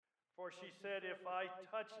For she said, if I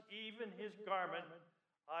touch even his garment,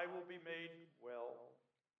 I will be made well.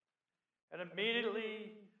 And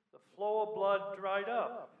immediately the flow of blood dried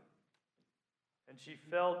up, and she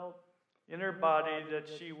felt in her body that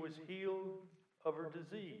she was healed of her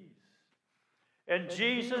disease. And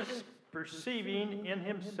Jesus, perceiving in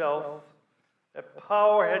himself that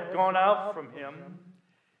power had gone out from him,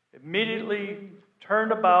 immediately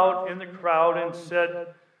turned about in the crowd and said,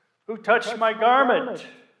 who touched my garment?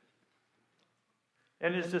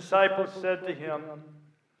 And his disciples said to him,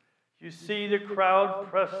 you see the crowd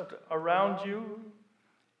pressed around you,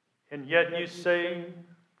 and yet you say,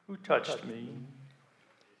 who touched me?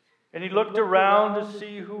 And he looked around to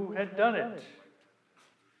see who had done it.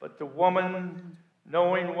 But the woman,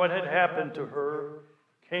 knowing what had happened to her,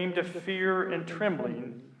 came to fear and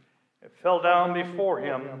trembling, and fell down before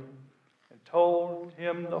him, and told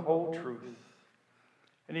him the whole truth.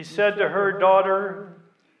 And he said to her, daughter,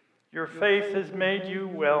 your faith has made you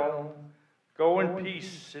well. Go in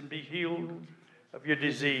peace and be healed of your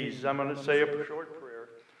disease. I'm going to say a short prayer.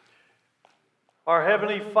 Our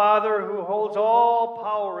Heavenly Father, who holds all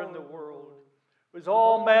power in the world, who is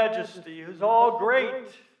all majesty, who is all great,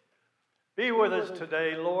 be with us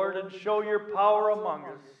today, Lord, and show your power among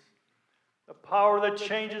us. The power that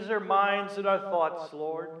changes our minds and our thoughts,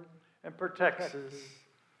 Lord, and protects us.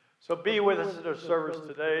 So be with us in our service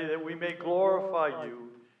today that we may glorify you.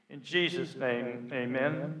 In Jesus' name,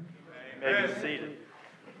 amen. You may be seated.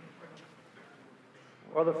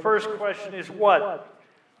 Well, the first question is what?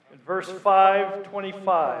 In verse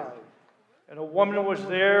 5:25, and a woman was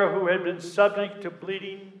there who had been subject to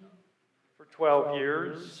bleeding for 12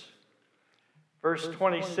 years. Verse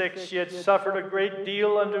 26, she had suffered a great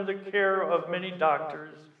deal under the care of many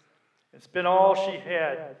doctors. It's been all she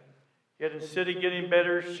had. Yet instead of getting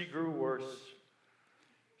better, she grew worse.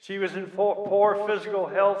 She was in poor physical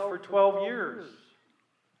health for 12 years.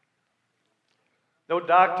 No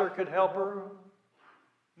doctor could help her.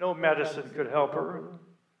 No medicine could help her.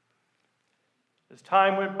 As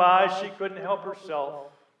time went by, she couldn't help herself.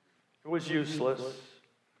 It was useless.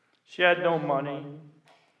 She had no money.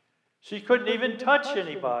 She couldn't even touch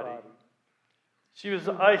anybody. She was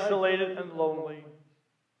isolated and lonely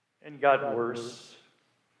and got worse.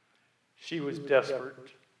 She was desperate.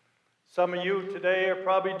 Some of you today are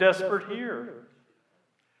probably desperate here.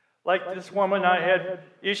 Like this woman, I had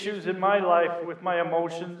issues in my life with my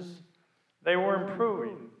emotions. They were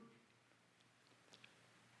improving.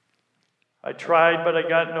 I tried, but I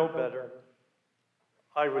got no better.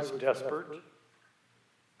 I was desperate.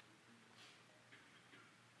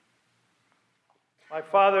 My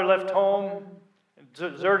father left home and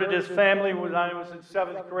deserted his family when I was in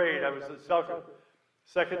 7th grade. I was the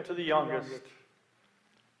second to the youngest.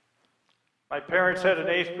 My parents had an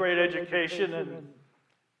 8th grade education, and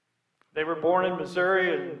they were born in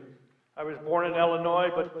Missouri, and I was born in Illinois,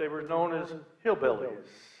 but they were known as hillbillies.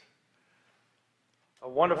 A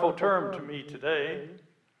wonderful term to me today.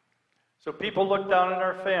 So people looked down on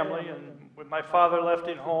our family, and when my father left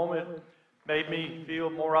home, it made me feel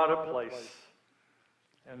more out of place.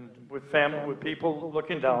 And with people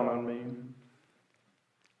looking down on me.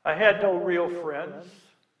 I had no real friends.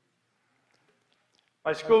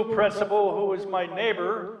 My school principal, who was my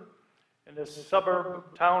neighbor in this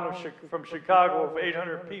suburb town from Chicago of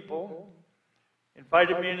 800 people,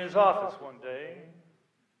 invited me in his office one day.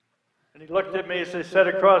 And he looked at me as I sat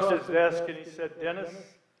across his desk, and he said, Dennis,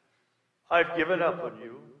 I've given up on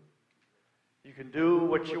you. You can do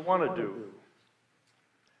what you want to do.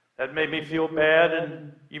 That made me feel bad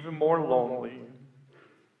and even more lonely.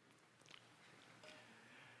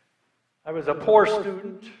 I was a poor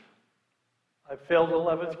student. I failed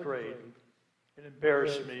 11th grade. It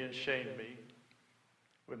embarrassed me and shamed me.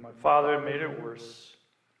 When my father made it worse.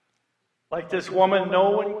 Like this woman,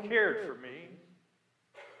 no one cared for me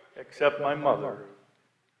except my mother.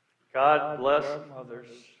 God bless mothers.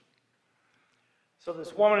 So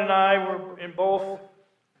this woman and I were in both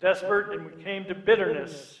desperate, and we came to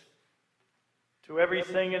bitterness to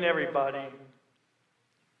everything and everybody.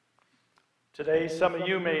 Today, some of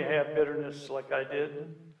you may have bitterness like I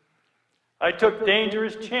did. I took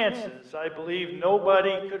dangerous chances. I believed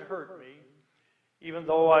nobody could hurt me, even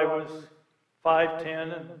though I was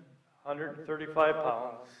 5'10" and 135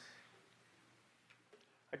 pounds.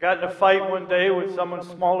 I got in a fight one day with someone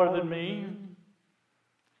smaller than me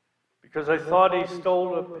because I thought he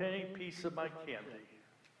stole a penny piece of my candy.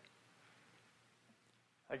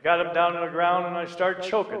 I got him down on the ground and I started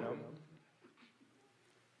choking him.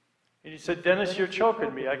 And he said, Dennis, you're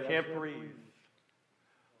choking me. I can't breathe.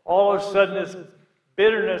 All of a sudden, this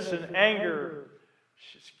bitterness and anger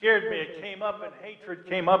scared me. It came up, and hatred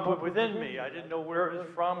came up within me. I didn't know where it was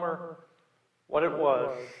from or what it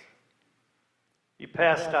was. He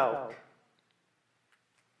passed out.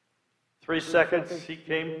 3 seconds, he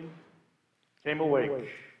came awake.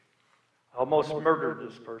 I almost murdered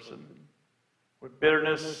this person with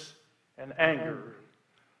bitterness and anger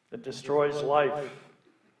that destroys life.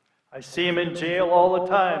 I see him in jail all the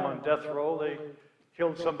time on death row. They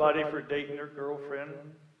killed somebody for dating their girlfriend.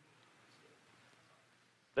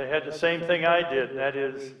 They had the same thing I did, and that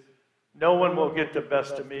is, no one will get the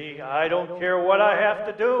best of me. I don't care what I have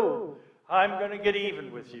to do. I'm going to get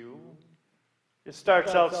even with you. It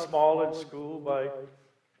starts out small in school by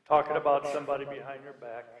talking about somebody behind your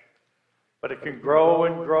back, but it can grow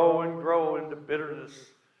and grow and grow into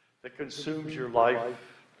bitterness that consumes your life.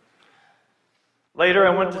 Later, I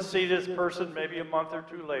went to see this person, maybe a month or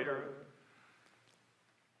two later.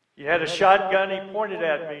 He had a shotgun. He pointed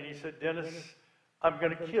at me, and he said, "Dennis, I'm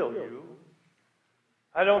going to kill you.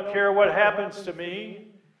 I don't care what happens to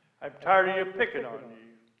me. I'm tired of you picking on me."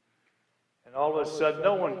 And all of a sudden,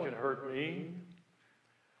 no one can hurt me.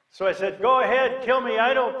 So I said, "Go ahead, kill me.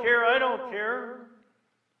 I don't care. I don't care."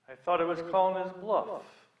 I thought I was calling his bluff.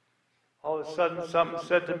 All of a sudden, something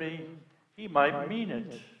said to me, he might mean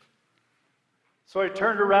it. So I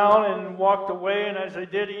turned around and walked away, and as I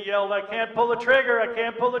did, he yelled, "I can't pull the trigger. I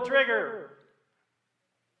can't pull the trigger."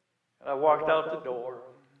 And I walked out the door.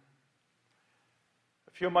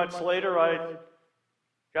 A few months later, I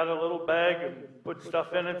got a little bag and put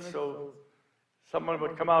stuff in it so someone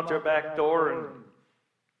would come out their back door and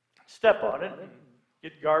step on it and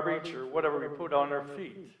get garbage or whatever we put on their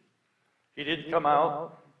feet. He didn't come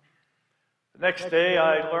out. The next day,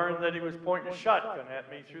 I learned that he was pointing a shotgun at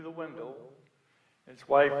me through the window. His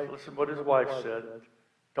wife, listen to what his wife said,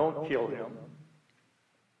 "Don't kill him."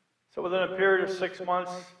 So within a period of 6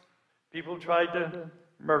 months, people tried to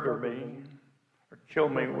murder me or kill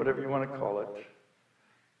me, whatever you want to call it.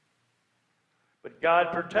 But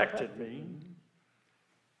God protected me.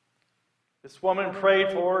 This woman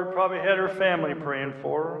prayed for her, probably had her family praying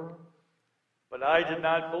for her, but I did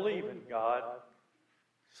not believe in God,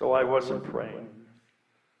 so I wasn't praying.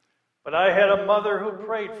 But I had a mother who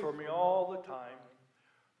prayed for me all the time.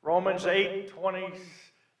 Romans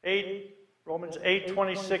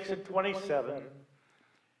 8:26 and 27.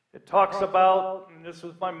 It talks about, and this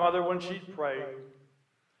was my mother when she'd pray,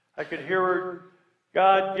 I could hear her,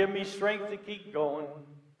 "God, give me strength to keep going."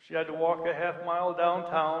 She had to walk a half mile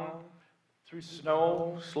downtown through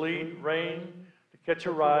snow, sleet, rain to catch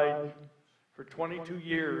a ride for 22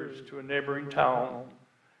 years to a neighboring town,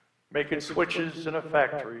 making switches in a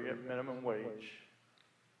factory at minimum wage.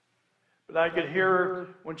 But I could hear her,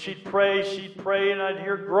 when she'd pray, and I'd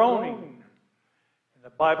hear groaning. And the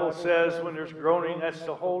Bible says when there's groaning, that's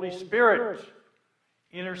the Holy Spirit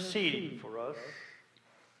interceding for us.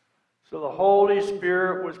 So the Holy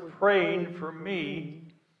Spirit was praying for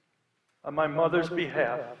me on my mother's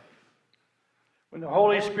behalf. When the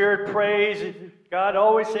Holy Spirit prays, God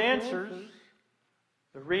always answers.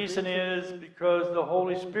 The reason is because the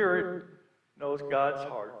Holy Spirit knows God's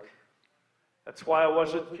heart. That's why I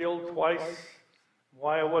wasn't killed twice,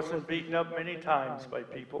 why I wasn't beaten up many times by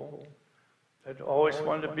people that always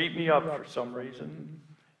wanted to beat me up for some reason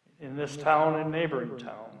in this town and neighboring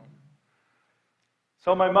town.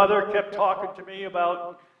 So my mother kept talking to me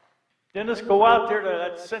about, "Dennis, go out there to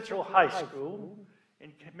that Central High School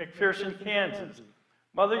in McPherson, Kansas.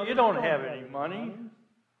 Mother, you don't have any money.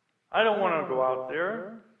 I don't want to go out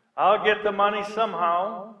there. I'll get the money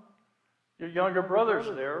somehow. Your younger brother's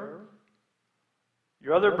there.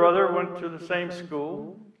 Your other brother went to the same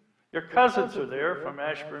school. Your cousins are there from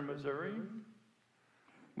Ashburn, Missouri.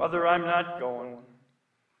 Mother, I'm not going."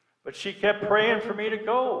 But she kept praying for me to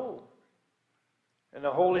go. And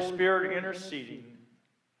the Holy Spirit interceding.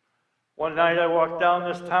 One night I walked down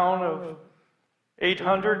this town of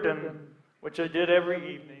 800, which I did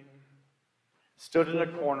every evening. Stood in a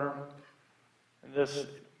corner, and this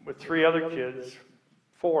with 3 other kids,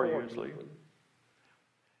 4 usually.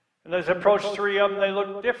 And as I approached 3 of them, they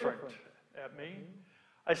looked different at me.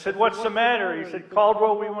 I said, "What's the matter?" He said,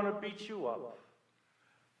 "Caldwell, we want to beat you up."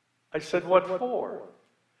 I said, "What for?"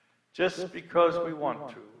 "Just because we want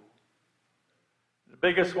to." The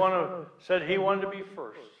biggest one said he wanted to be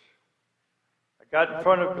first. I got in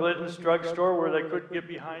front of Glidden's drugstore where they couldn't get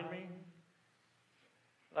behind me.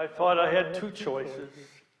 I thought I had 2 choices.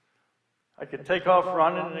 I could take off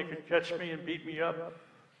running and they could catch me and beat me up.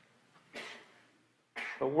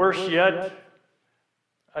 But worse yet,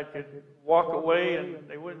 I could walk away and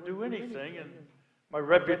they wouldn't do anything, and my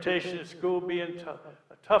reputation at school being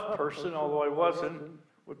a tough person, although I wasn't,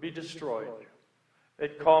 would be destroyed.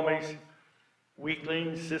 They'd call me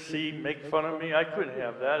weakling, sissy, make fun of me. I couldn't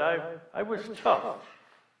have that. I was tough,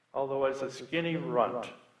 although I was a skinny runt,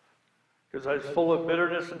 because I was full of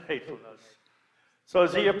bitterness and hatefulness. So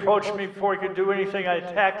as he approached me before he could do anything, I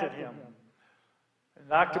attacked at him and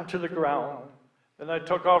knocked him to the ground. Then I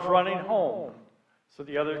took off running home so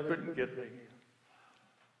the others couldn't get me.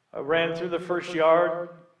 I ran through the first yard,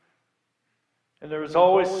 and there was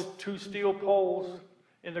always 2 steel poles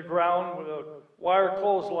in the ground with a wire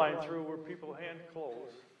clothesline through where people hang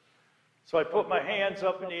clothes. So I put my hands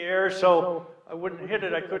up in the air so I wouldn't hit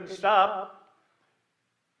it. I couldn't stop.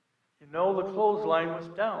 You know, the clothesline was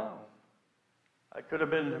down. I could have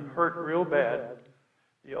been hurt real bad.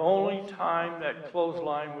 The only time that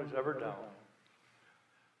clothesline was ever down.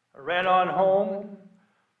 I ran on home,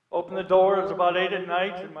 opened the door. It was about 8 at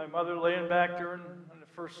night, and my mother laying back there on the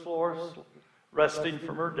first floor, resting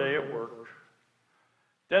from her day at work.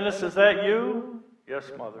 Dennis, is that you? Yes,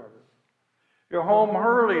 Mother. You're home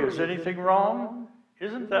early. Is anything wrong?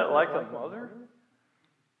 Isn't that like a mother?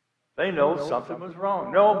 They know something was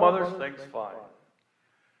wrong. No, Mother, thing's fine.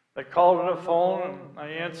 They called on the phone, and I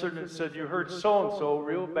answered and said, you hurt so-and-so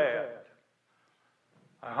real bad.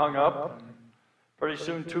 I hung up, and pretty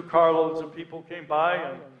soon 2 carloads of people came by,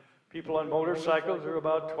 and people on motorcycles. There were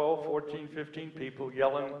about 12, 14, 15 people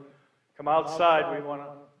yelling, come outside, we want to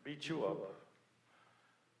beat you up.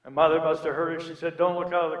 My mother must have heard it. She said, don't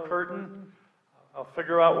look out of the curtain. I'll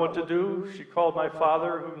figure out what to do. She called my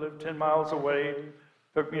father, who lived 10 miles away,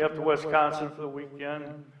 took me up to Wisconsin for the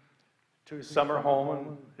weekend to his summer home,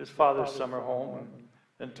 and his father's summer home, and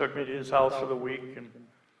then took me to his house for the week. And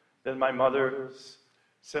then my mother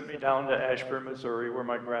sent me down to Ashburn, Missouri, where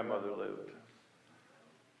my grandmother lived.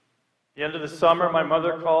 At the end of the summer, my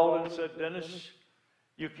mother called and said, Dennis,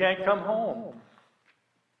 you can't come home.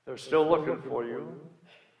 They're still looking for you.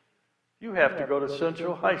 You have to go to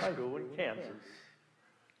Central High School in Kansas,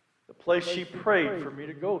 the place she prayed for me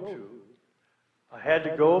to go to. I had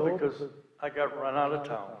to go because I got run out of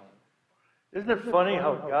town. Isn't it funny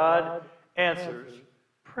how God answers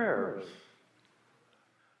prayers?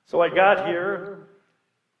 So I got here.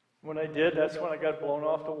 When I did, that's when I got blown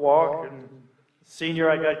off the walk. And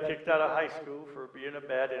senior, I got kicked out of high school for being a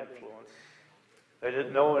bad influence. They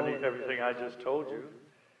didn't know everything I just told you.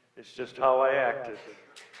 It's just how I acted.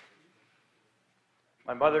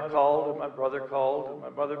 My mother called, and my brother called, and my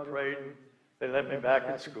mother prayed, and they let me back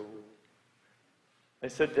in school. They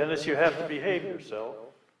said, Dennis, you have to behave yourself.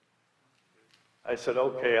 I said,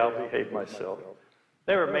 okay, I'll behave myself.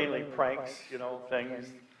 They were mainly pranks, things.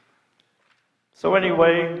 So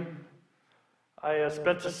anyway, I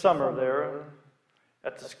spent the summer there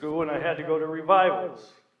at the school, and I had to go to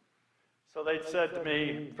revivals. So they said to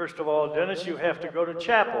me, first of all, Dennis, you have to go to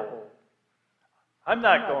chapel. I'm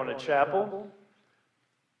not going to chapel.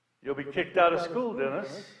 You'll be kicked out of school, Dennis,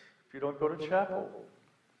 if you don't go to chapel.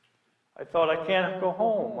 I thought, I can't go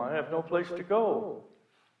home. I have no place to go.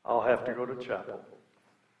 I'll have to go to chapel.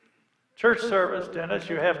 Church service, Dennis,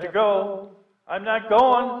 you have to go. I'm not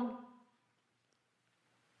going.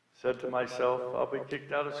 Said to myself, I'll be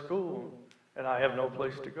kicked out of school, and I have no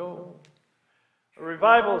place to go. A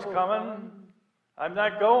revival's coming. I'm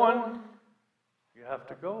not going. You have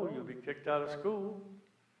to go. You'll be kicked out of school,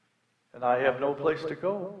 and I have no place to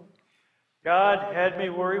go. God had me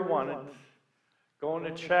where He wanted, going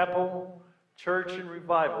to chapel, church, and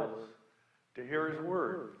revivals to hear His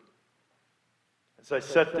word. As I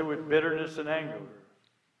sat there with bitterness and anger,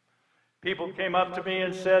 people came up to me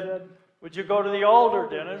and said, would you go to the altar,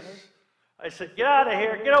 Dennis? I said, get out of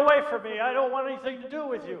here. Get away from me. I don't want anything to do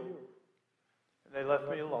with you. And they left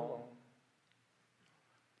me alone.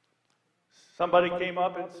 Somebody came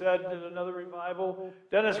up and said at another revival,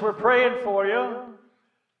 Dennis, we're praying for you.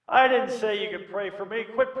 I didn't say you could pray for me.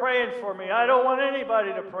 Quit praying for me. I don't want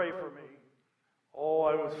anybody to pray for me. Oh,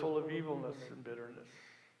 I was full of evilness and bitterness.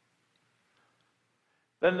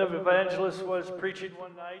 Then the evangelist was preaching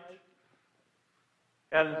one night,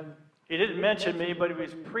 and he didn't mention me, but he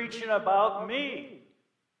was preaching about me.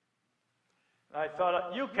 And I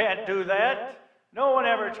thought, you can't do that. No one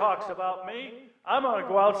ever talks about me. I'm going to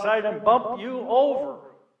go outside and bump you over.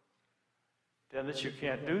 Dennis, you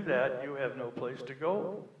can't do that. You have no place to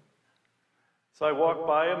go. So I walked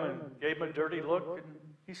by him and gave him a dirty look, and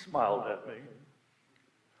he smiled at me.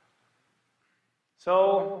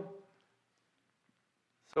 So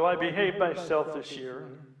I behaved myself this year.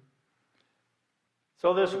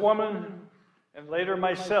 So this woman, and later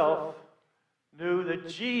myself, knew that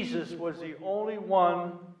Jesus was the only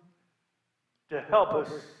one to help us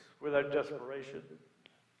with our desperation.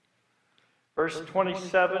 Verse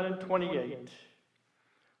 27 and 28.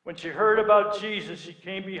 When she heard about Jesus, she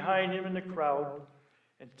came behind him in the crowd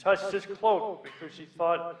and touched his cloak because she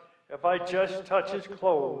thought, if I just touch his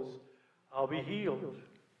clothes, I'll be healed.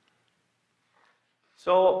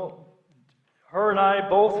 So her and I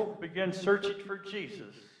both began searching for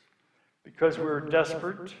Jesus because we were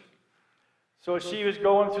desperate. So as she was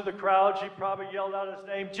going through the crowd, she probably yelled out his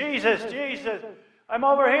name, Jesus, Jesus, I'm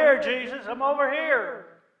over here, Jesus, I'm over here.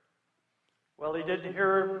 Well, he didn't hear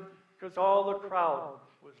her because all the crowd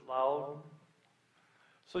was loud.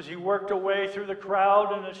 So she worked her way through the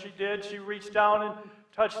crowd, and as she did, she reached down and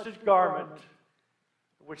touched his garment,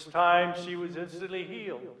 at which time she was instantly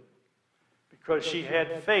healed because she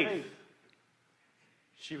had faith.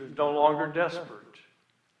 She was no longer desperate.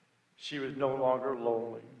 She was no longer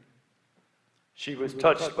lonely. She was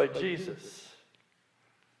touched by Jesus.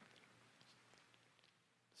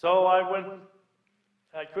 So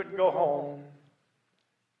I couldn't go home.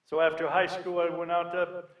 So after high school, I went out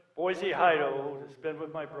to Boise, Idaho to spend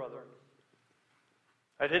with my brother.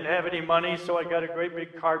 I didn't have any money, so I got a great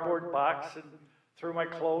big cardboard box and threw my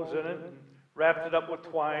clothes in it and wrapped it up with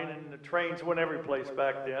twine, and the trains went every place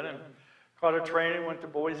back then, and caught a train and went to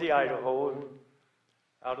Boise, Idaho, and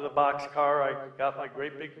out of the boxcar I got my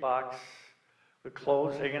great big box with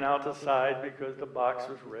clothes hanging out the side because the box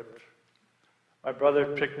was ripped. My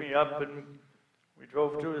brother picked me up and we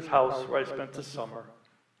drove to his house where I spent the summer.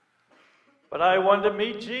 But I wanted to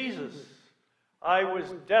meet Jesus. I was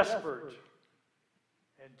desperate.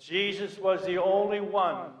 And Jesus was the only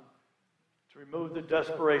one to remove the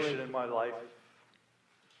desperation in my life.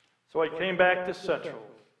 So I came back to Central.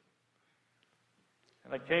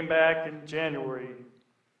 And I came back in January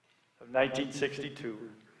of 1962.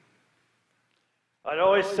 I'd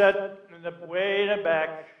always sat way in the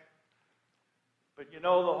back. But you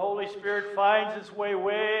know, the Holy Spirit finds its way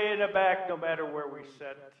in the back no matter where we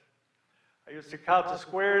sit. I used to count the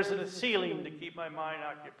squares in the ceiling to keep my mind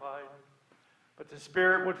occupied. But the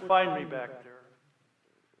Spirit would find me back there.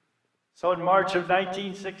 So in March of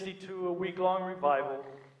 1962, a week-long revival,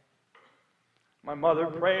 my mother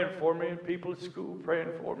praying for me and people at school praying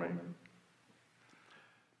for me.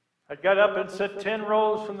 I got up and sat 10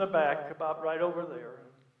 rows from the back, about right over there.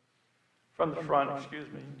 From the front, excuse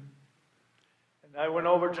me. And I went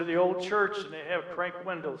over to the old church, and they have crank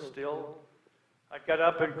windows still. I got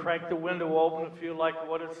up and cranked the window open to feel like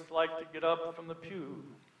what it's like to get up from the pew.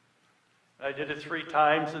 And I did it 3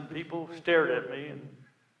 times, and people stared at me. And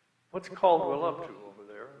what's Caldwell up to over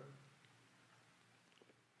there?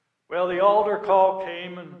 Well, the altar call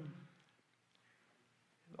came, and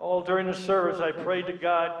all during the service I prayed to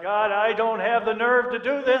God, God, I don't have the nerve to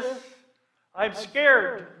do this. I'm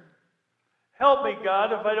scared. Help me,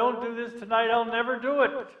 God. If I don't do this tonight, I'll never do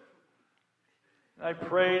it. And I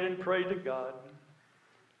prayed and prayed to God.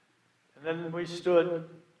 And then we stood.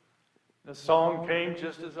 The song came,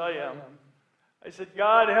 Just As I Am. I said,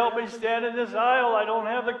 God, help me stand in this aisle. I don't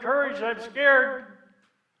have the courage. I'm scared.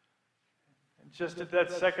 And just at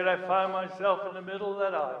that second, I found myself in the middle of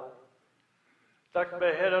that aisle. Stuck my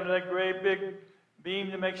head under that great big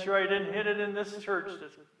beam to make sure I didn't hit it in this church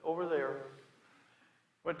that's over there.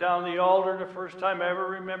 Went down the altar, the first time I ever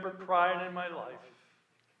remember crying in my life.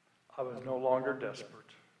 I was no longer desperate.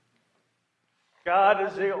 God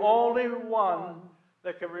is the only one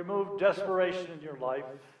that can remove desperation in your life.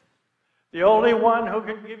 The only one who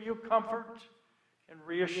can give you comfort and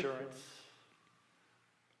reassurance.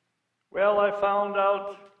 Well, I found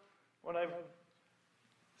out when I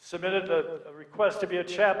submitted a request to be a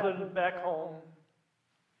chaplain back home,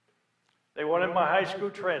 they wanted my high school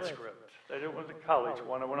transcript. They didn't want the college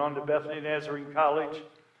one. I went on to Bethany Nazarene College,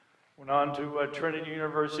 went on to Trinity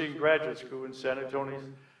University and graduate school in San Antonio,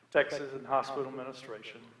 Texas, in hospital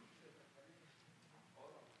administration.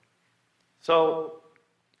 So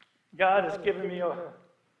God has given me a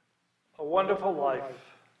wonderful life,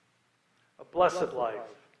 a blessed life.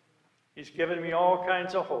 He's given me all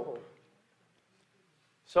kinds of hope.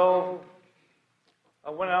 So I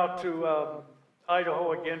went out to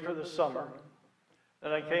Idaho again for the summer.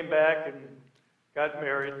 Then I came back and got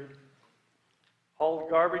married, hauled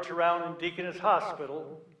garbage around in Deaconess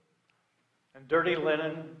Hospital and dirty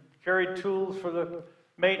linen, carried tools for the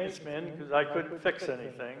maintenance men because I couldn't fix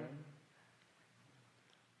anything.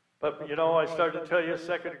 But, you know, I started to tell you a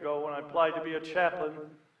second ago, when I applied to be a chaplain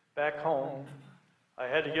back home, I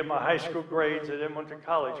had to get my high school grades. I didn't want the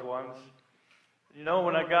college ones. You know,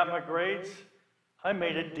 when I got my grades, I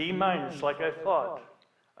made a D- like I thought.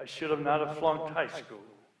 I should have not have flunked high school.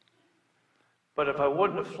 But if I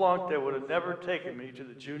wouldn't have flunked, they would have never taken me to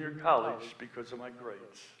the junior college because of my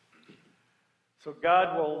grades. So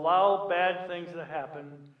God will allow bad things to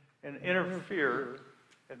happen and interfere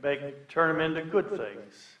and turn them into good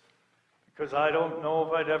things. Because I don't know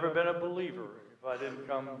if I'd ever been a believer if I didn't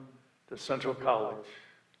come to Central College.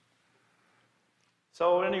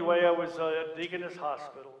 So anyway, I was at Deaconess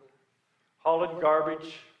Hospital, hauling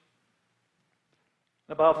garbage.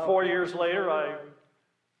 About 4 years later, I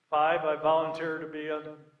volunteered to be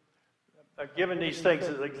given these things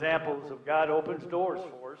as examples of God opens doors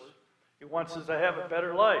for us. He wants us to have a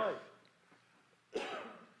better life.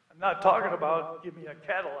 I'm not talking about give me a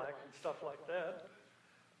Cadillac and stuff like that.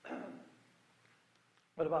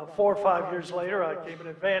 But about 4 or 5 years later, I became an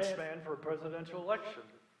advanced man for a presidential election.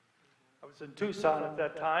 I was in Tucson at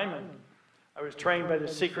that time, and I was trained by the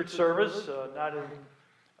Secret Service,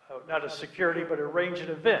 not a security, but arranging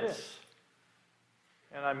events.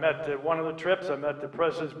 And I met, one of the trips, I met the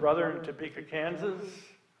president's brother in Topeka, Kansas.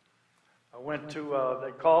 I went to,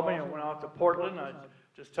 they called me, I went out to Portland. I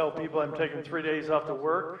just tell people I'm taking 3 days off to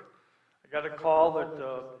work. I got a call that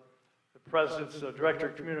the president's director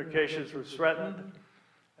of communications was threatened.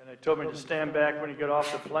 And they told me to stand back when he got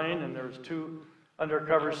off the plane, and there was 2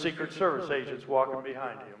 undercover Secret Service agents walking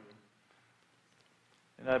behind him.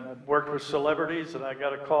 And I worked with celebrities, and I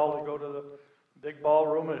got a call to go to the big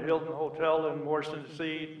ballroom at Hilton Hotel in Washington,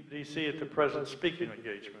 D.C. at the president's speaking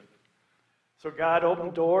engagement. So God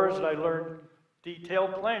opened doors, and I learned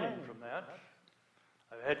detailed planning from that.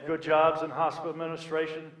 I've had good jobs in hospital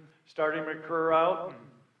administration, starting my career out, and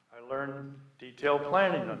I learned detailed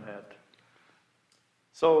planning on that.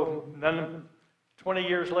 So then 20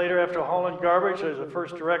 years later, after hauling garbage, I was the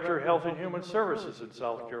first director of Health and Human Services in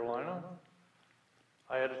South Carolina.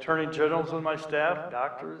 I had attorney generals on my staff,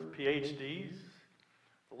 doctors, PhDs,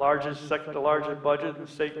 second to largest budget in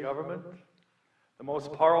the state government, the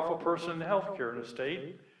most powerful person in healthcare in the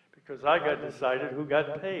state, because I got decided who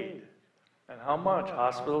got paid and how much,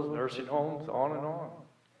 hospitals, nursing homes, on and on.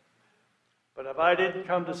 But if I didn't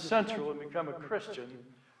come to Central and become a Christian,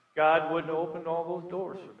 God wouldn't have opened all those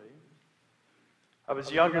doors for me. I was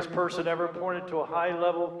the youngest person ever appointed to a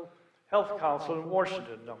high-level health council in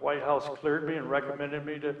Washington. The White House cleared me and recommended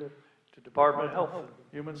me to Department of Health and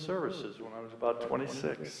Human Services when I was about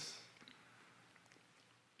 26.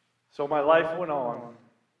 So my life went on.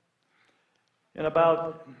 And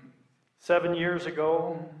about 7 years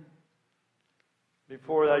ago,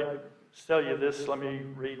 before I tell you this, let me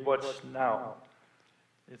read what's now.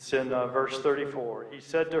 It's in verse 34. He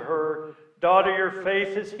said to her, "Daughter, your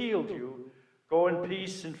faith has healed you. Go in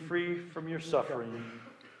peace and free from your suffering."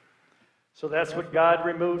 So that's what God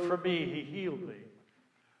removed from me. He healed me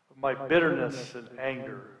of my bitterness and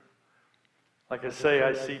anger. Like I say,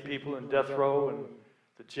 I see people in death row and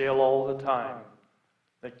the jail all the time.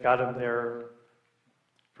 They got them there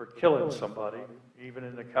for killing somebody, even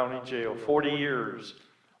in the county jail. 40 years.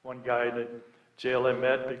 One guy in the jail I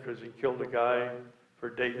met because he killed a guy for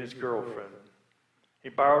dating his girlfriend. He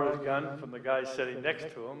borrowed his gun from the guy sitting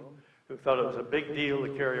next to him, who thought it was a big deal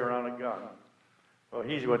to carry around a gun. Well,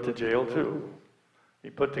 he went to jail too. He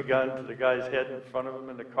put the gun to the guy's head in front of him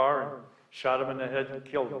in the car and shot him in the head and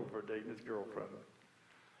killed him for dating his girlfriend.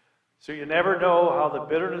 So you never know how the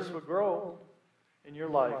bitterness will grow in your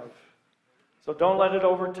life. So don't let it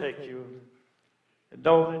overtake you. And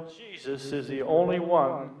know that Jesus is the only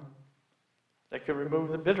one that can remove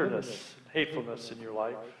the bitterness and hatefulness in your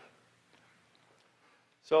life.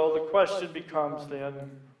 So the question becomes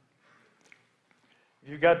then, if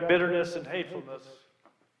you've got bitterness and hatefulness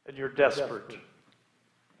and you're desperate.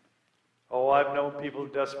 Oh, I've known people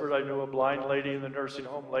desperate. I knew a blind lady in the nursing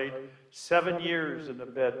home laid 7 years in the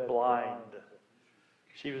bed blind.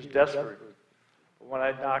 She was desperate. But when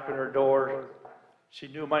I knocked on her door, she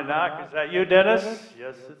knew my knock. "Is that you, Dennis?"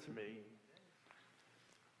 "Yes, it's me."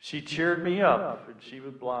 She cheered me up, and she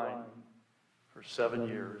was blind for 7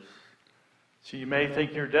 years. So you may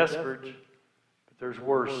think you're desperate, but there's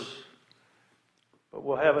worse. But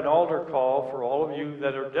we'll have an altar call for all of you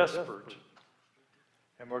that are desperate.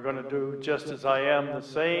 And we're going to do Just As I Am, the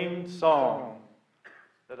same song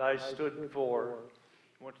that I stood for,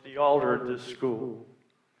 went to the altar at this school.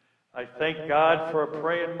 I thank God for a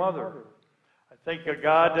praying mother. I thank a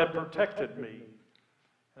God that protected me,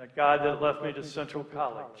 and a God that left me to Central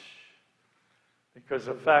College, because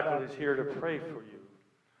the faculty is here to pray for you.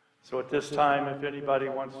 So at this time, if anybody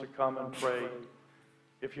wants to come and pray,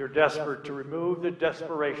 if you're desperate, to remove the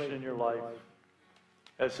desperation in your life,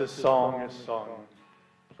 as this song is sung,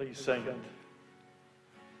 please sing it.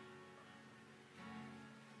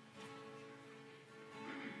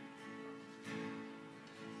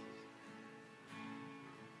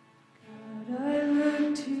 God, I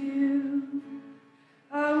look to you,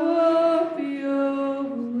 I won't be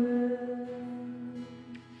overwhelmed.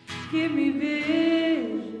 Give me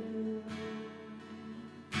vision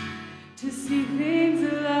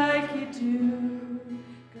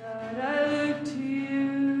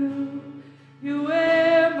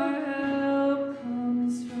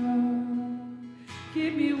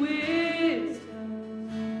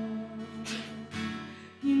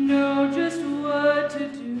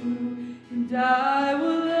and I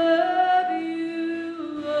will love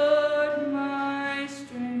you, Lord, my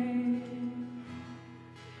strength.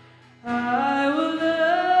 I will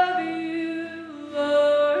love you,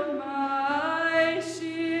 Lord, my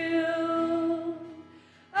shield.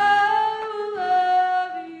 I will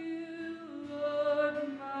love you, Lord,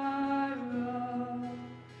 my rock.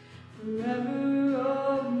 Forever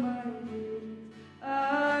all my days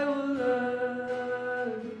I will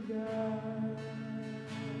love you, God.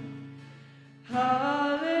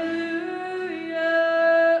 Hallelujah,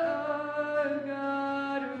 our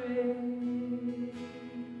God reigns.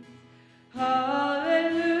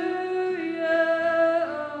 Hallelujah,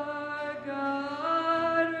 our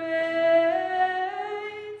God reigns.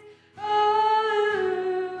 Hallelujah,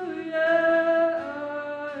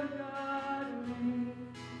 our God reigns.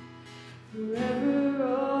 Forever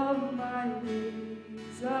all my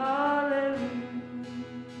days, hallelujah.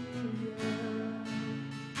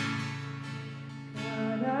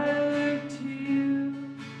 God, I look to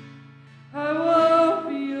you, I won't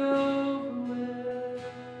be overwhelmed.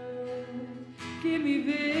 Give me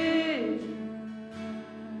vision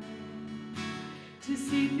to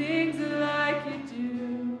see things like you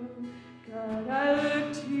do. God, I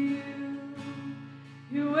look to you,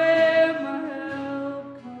 you're where my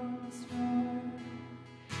help comes from.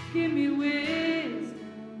 Give me wisdom,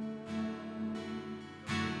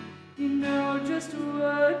 you know just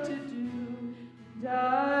what to do. And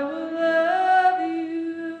I will love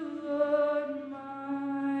you, Lord,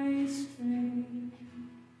 my strength.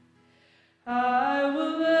 I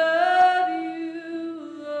will love you,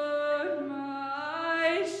 Lord,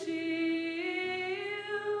 my shield.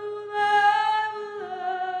 I will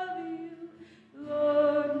love you,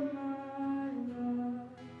 Lord, my rock.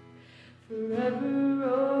 Forever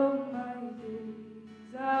all my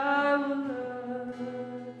days I will love you.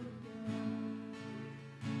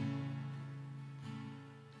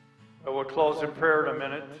 Well, we'll close in prayer in a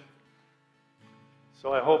minute.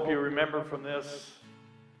 So I hope you remember from this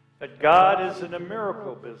that God is in a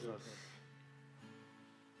miracle business.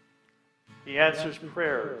 He answers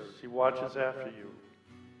prayers. He watches after you.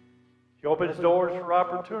 He opens doors for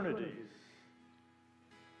opportunities.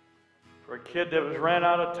 For a kid that was ran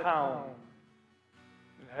out of town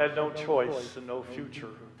and had no choice and no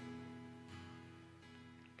future.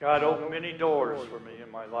 God opened many doors for me in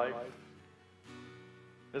my life.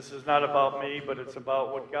 This is not about me, but it's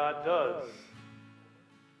about what God does.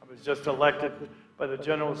 I was just elected by the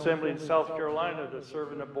General Assembly in South Carolina to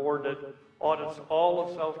serve in a board that audits all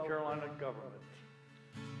of South Carolina government.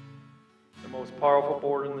 The most powerful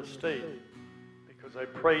board in the state, because I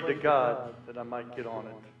prayed to God that I might get on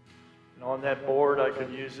it. And on that board, I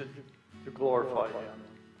could use it to glorify Him.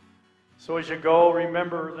 So as you go,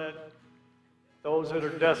 remember that those that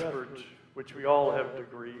are desperate, which we all have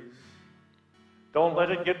degrees, don't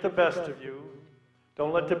let it get the best of you.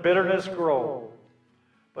 Don't let the bitterness grow.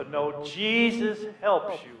 But know Jesus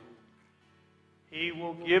helps you. He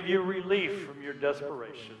will give you relief from your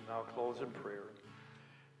desperation. Now close in prayer.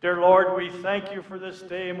 Dear Lord, we thank you for this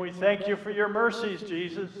day, and we thank you for your mercies,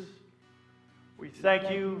 Jesus. We thank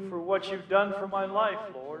you for what you've done for my life,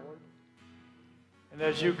 Lord. And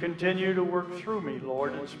as you continue to work through me,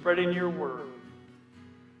 Lord, in spreading your word.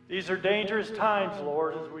 These are dangerous times,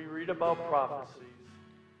 Lord, as we read about prophecies.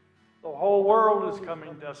 The whole world is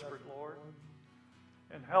coming desperate, Lord.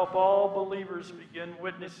 And help all believers begin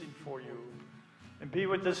witnessing for you. And be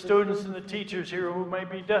with the students and the teachers here who may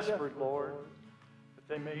be desperate, Lord, that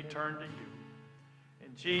they may turn to you.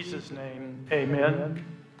 In Jesus' name, amen.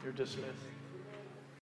 You're dismissed.